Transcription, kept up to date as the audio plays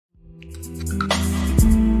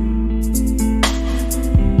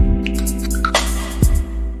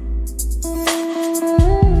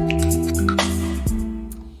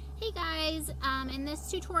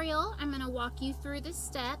through the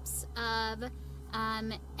steps of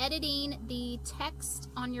editing the text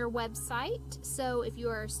on your website. So if you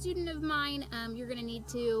are a student of mine, you're going to need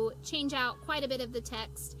to change out quite a bit of the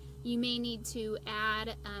text. You may need to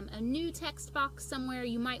add a new text box somewhere.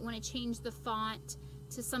 You might want to change the font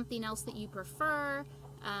to something else that you prefer.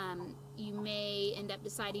 You may end up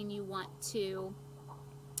deciding you want to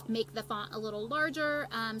make the font a little larger.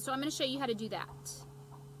 So I'm going to show you how to do that.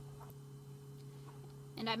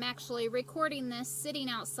 And I'm actually recording this sitting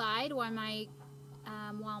outside while my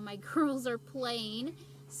girls are playing.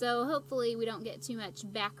 So hopefully we don't get too much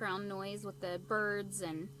background noise with the birds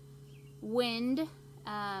and wind.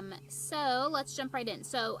 So let's jump right in.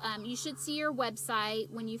 So you should see your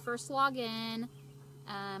website when you first log in.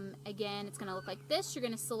 Again, it's going to look like this. You're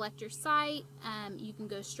going to select your site. You can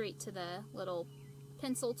go straight to the little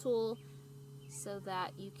pencil tool so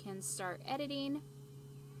that you can start editing.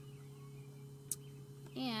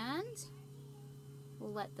 And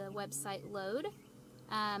we'll let the website load.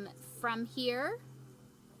 From here,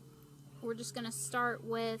 we're just going to start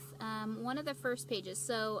with one of the first pages.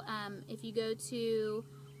 So if you go to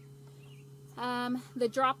the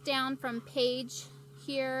drop down from page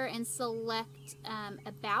here and select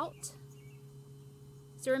about.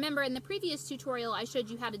 So remember, in the previous tutorial I showed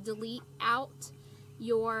you how to delete out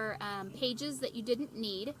your pages that you didn't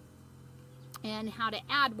need and how to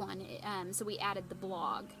add one. So we added the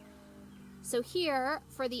blog. So here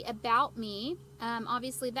for the About Me,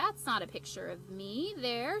 obviously that's not a picture of me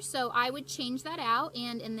there, so I would change that out,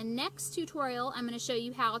 and in the next tutorial I'm going to show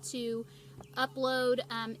you how to upload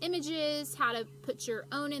images, how to put your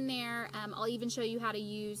own in there. I'll even show you how to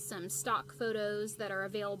use some stock photos that are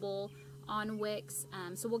available on Wix,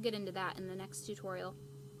 so we'll get into that in the next tutorial.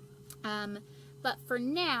 But for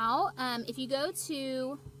now, if you go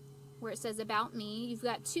to where it says About Me, you've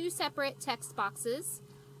got two separate text boxes.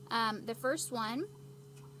 The first one,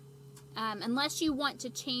 unless you want to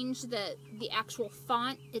change the actual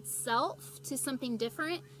font itself to something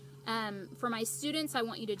different, for my students, I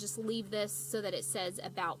want you to just leave this so that it says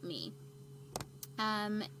About Me.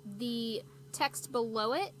 The text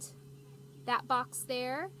below it, that box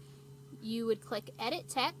there, you would click Edit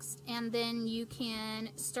Text, and then you can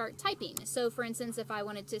start typing. So for instance, if I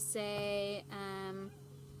wanted to say,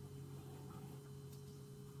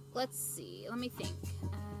 let's see, let me think.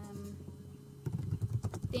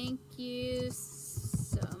 Thank you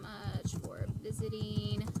so much for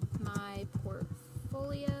visiting my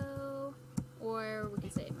portfolio, or we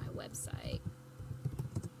can say my website.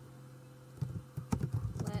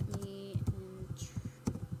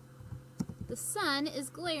 The sun is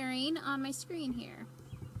glaring on my screen here.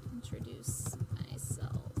 Introduce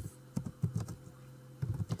myself.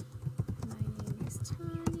 My name is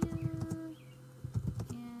Tanya,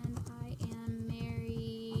 and I am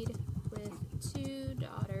married with 2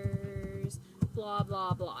 daughters, blah,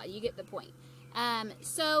 blah, blah. You get the point.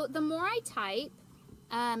 So the more I type,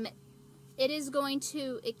 it is going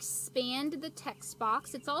to expand the text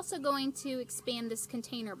box. It's also going to expand this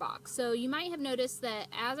container box. So you might have noticed that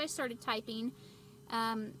as I started typing,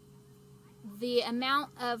 the amount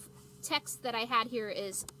of text that I had here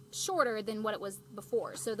is shorter than what it was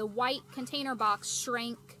before. So the white container box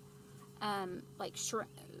shrank,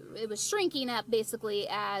 it was shrinking up basically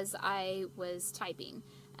as I was typing.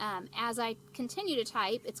 As I continue to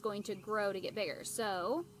type, it's going to grow to get bigger.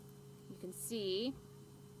 So you can see,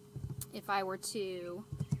 if I were to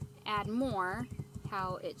add more,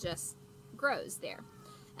 how it just grows there.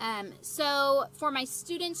 So for my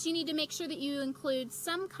students, you need to make sure that you include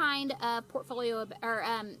some kind of portfolio or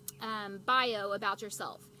bio about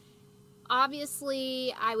yourself.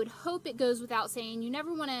 Obviously, I would hope it goes without saying, you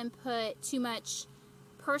never want to input too much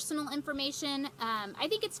personal information. I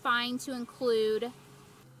think it's fine to include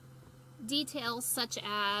details such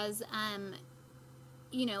as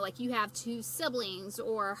you know, like you have 2 siblings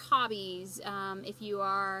or hobbies, if you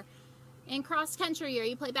are in cross country or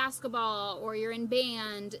you play basketball or you're in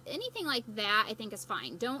band, anything like that I think is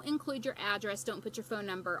fine. Don't include your address, don't put your phone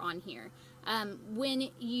number on here. When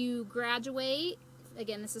you graduate,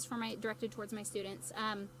 again this is directed towards my students,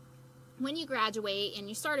 when you graduate and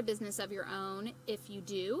you start a business of your own, if you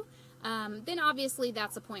do, then obviously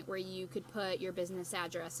that's a point where you could put your business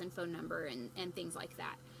address and phone number and things like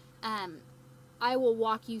that. I will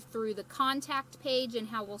walk you through the contact page and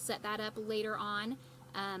how we'll set that up later on.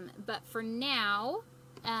 But for now,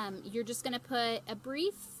 you're just going to put a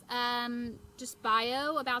brief just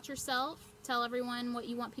bio about yourself. Tell everyone what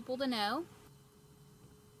you want people to know.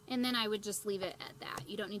 And then I would just leave it at that.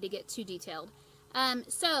 You don't need to get too detailed.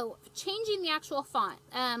 So changing the actual font.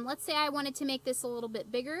 Let's say I wanted to make this a little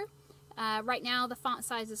bit bigger. Right now the font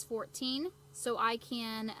size is 14. So I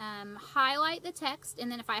can highlight the text,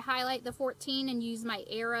 and then if I highlight the 14 and use my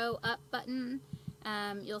arrow up button,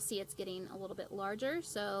 you'll see it's getting a little bit larger.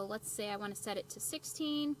 So let's say I want to set it to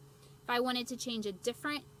 16. If I wanted to change a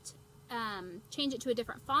different, change it to a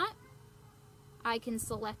different font, I can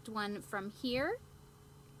select one from here.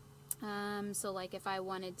 So like if I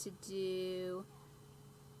wanted to do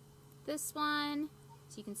this one,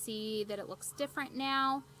 so you can see that it looks different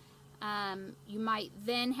now. You might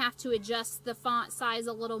then have to adjust the font size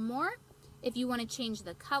a little more. If you want to change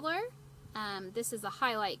the color, this is a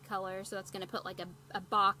highlight color, so that's going to put like a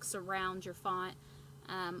box around your font.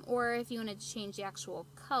 Or if you wanted to change the actual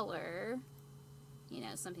color, you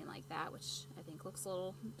know, something like that, which I think looks a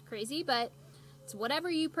little crazy, but it's whatever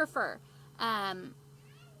you prefer. You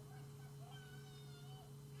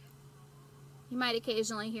might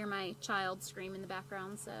occasionally hear my child scream in the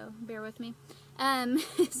background, so bear with me.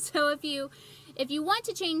 So if you want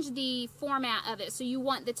to change the format of it, so you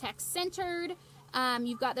want the text centered,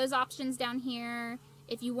 you've got those options down here.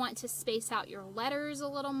 If you want to space out your letters a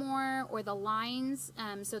little more, or the lines,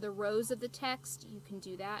 so the rows of the text, you can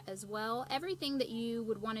do that as well. Everything that you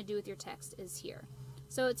would want to do with your text is here.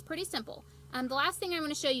 So it's pretty simple. The last thing I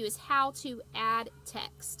want to show you is how to add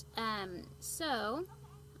text. So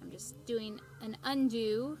I'm just doing an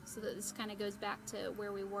undo so that this kind of goes back to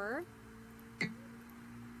where we were.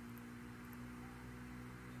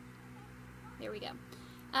 There we go.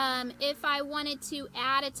 If I wanted to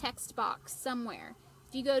add a text box somewhere,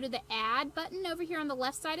 if you go to the Add button over here on the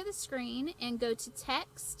left side of the screen and go to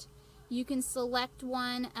Text, you can select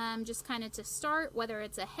one just kind of to start, whether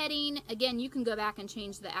it's a heading. Again, you can go back and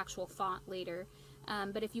change the actual font later.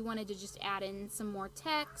 But if you wanted to just add in some more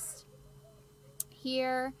text,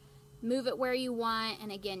 here, move it where you want,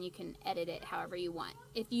 and again, you can edit it however you want.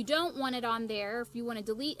 If you don't want it on there, if you want to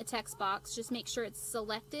delete a text box, just make sure it's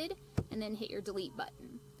selected and then hit your delete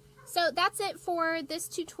button. So that's it for this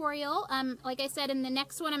tutorial. Like I said, in the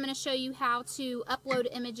next one, I'm going to show you how to upload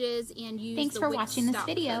images and use Thanks for watching this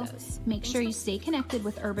video. Make sure you stay connected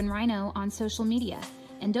with Urban Rhino on social media.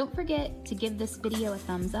 And don't forget to give this video a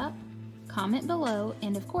thumbs up, comment below,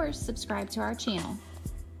 and of course, subscribe to our channel.